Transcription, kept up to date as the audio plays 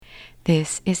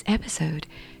This is episode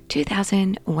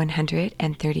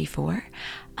 2134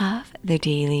 of the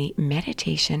Daily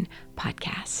Meditation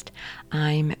Podcast.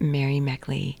 I'm Mary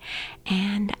Meckley,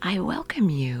 and I welcome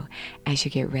you as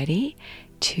you get ready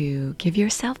to give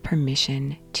yourself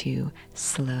permission to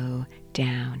slow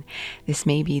down. This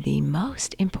may be the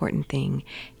most important thing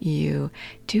you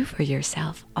do for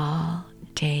yourself all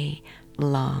day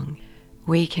long.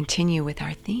 We continue with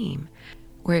our theme.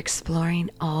 We're exploring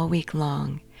all week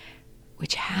long,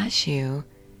 which has you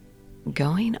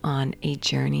going on a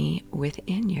journey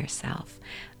within yourself,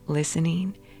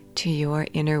 listening to your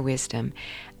inner wisdom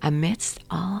amidst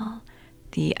all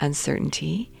the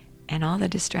uncertainty and all the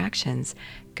distractions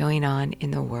going on in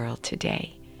the world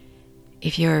today.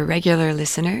 If you're a regular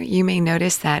listener, you may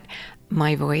notice that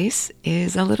my voice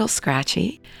is a little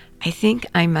scratchy. I think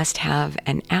I must have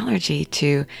an allergy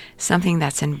to something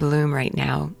that's in bloom right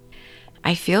now.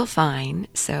 I feel fine,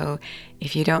 so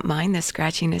if you don't mind the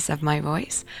scratchiness of my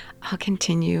voice, I'll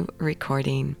continue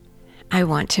recording. I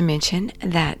want to mention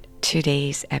that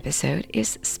today's episode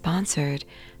is sponsored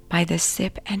by the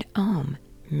Sip and Om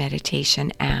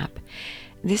meditation app.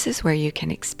 This is where you can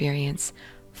experience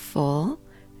full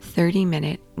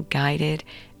 30-minute guided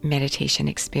meditation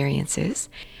experiences,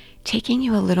 taking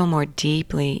you a little more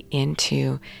deeply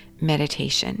into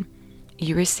meditation.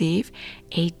 You receive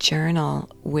a journal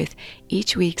with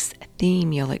each week's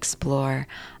theme you'll explore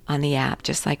on the app,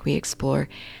 just like we explore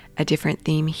a different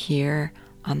theme here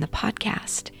on the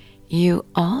podcast. You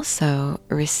also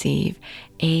receive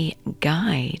a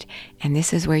guide, and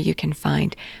this is where you can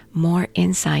find more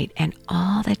insight and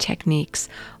all the techniques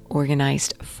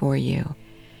organized for you.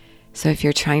 So if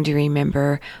you're trying to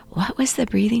remember what was the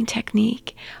breathing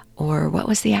technique, or what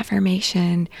was the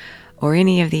affirmation, or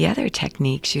any of the other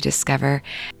techniques you discover,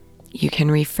 you can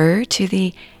refer to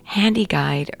the handy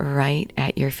guide right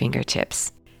at your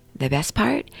fingertips. The best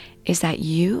part is that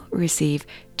you receive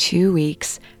 2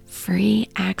 weeks free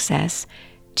access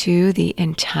to the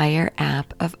entire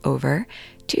app of over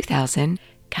 2,000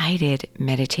 guided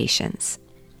meditations.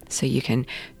 So you can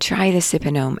try the Sip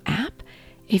and Om app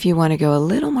if you want to go a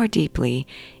little more deeply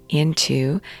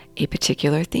into a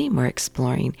particular theme we're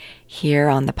exploring here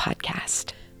on the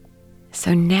podcast.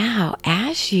 So now,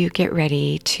 as you get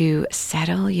ready to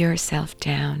settle yourself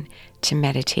down to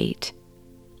meditate,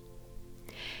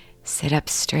 sit up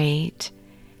straight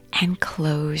and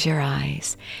close your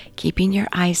eyes, keeping your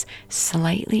eyes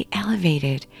slightly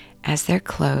elevated as they're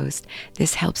closed.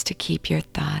 This helps to keep your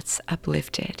thoughts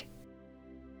uplifted.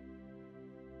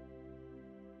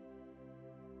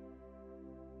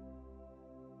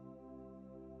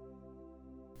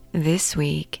 This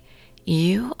week,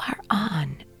 you are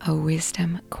on a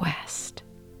wisdom quest.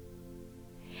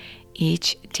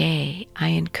 Each day, I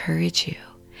encourage you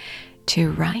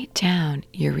to write down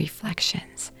your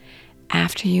reflections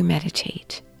after you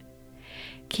meditate.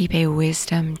 Keep a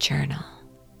wisdom journal.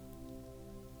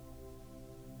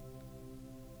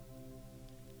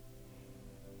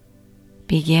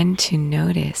 Begin to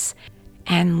notice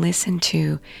and listen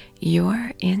to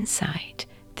your insight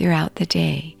throughout the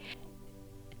day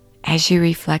as you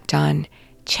reflect on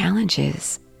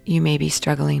challenges you may be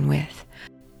struggling with,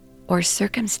 or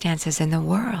circumstances in the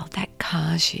world that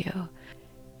cause you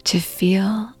to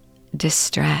feel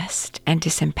distressed and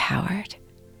disempowered.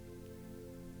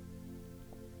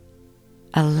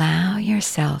 Allow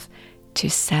yourself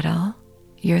to settle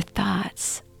your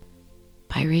thoughts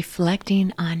by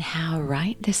reflecting on how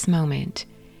right this moment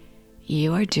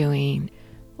you are doing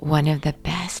one of the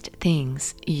best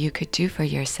things you could do for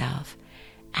yourself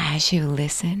as you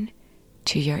listen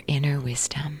to your inner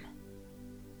wisdom.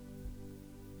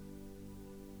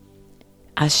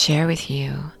 I'll share with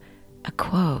you a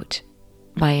quote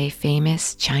by a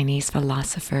famous Chinese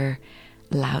philosopher,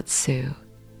 Lao Tzu.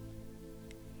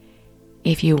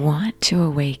 If you want to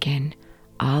awaken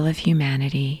all of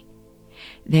humanity,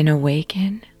 then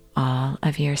awaken all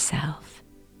of yourself.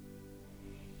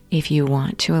 If you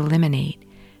want to eliminate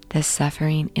the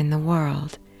suffering in the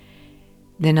world,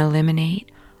 then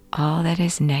eliminate all that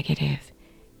is negative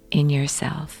in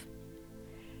yourself.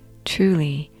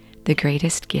 Truly, the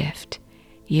greatest gift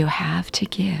you have to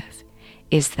give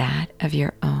is that of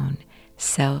your own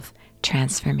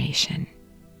self-transformation.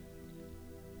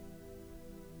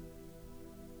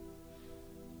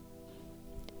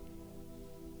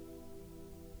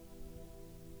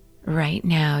 Right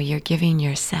now, you're giving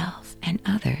yourself and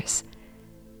others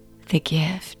the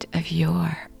gift of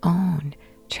your own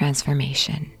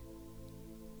transformation.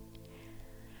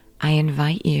 I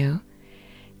invite you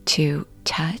to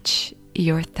touch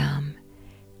your thumb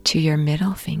to your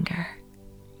middle finger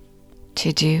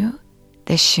to do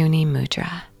the Shuni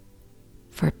Mudra.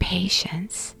 for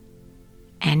patience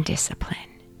and discipline.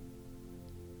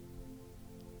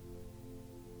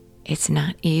 It's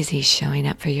not easy showing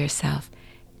up for yourself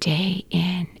day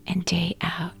in and day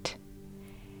out.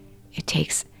 It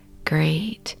takes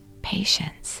great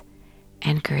patience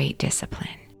and great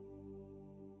discipline.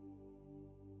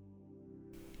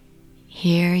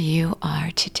 Here you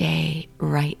are today,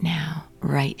 right now,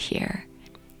 right here,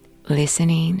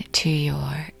 listening to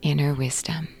your inner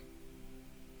wisdom.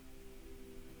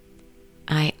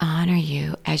 I honor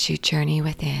you as you journey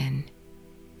within.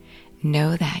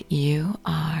 Know that you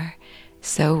are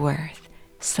so worth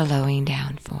slowing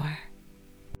down for.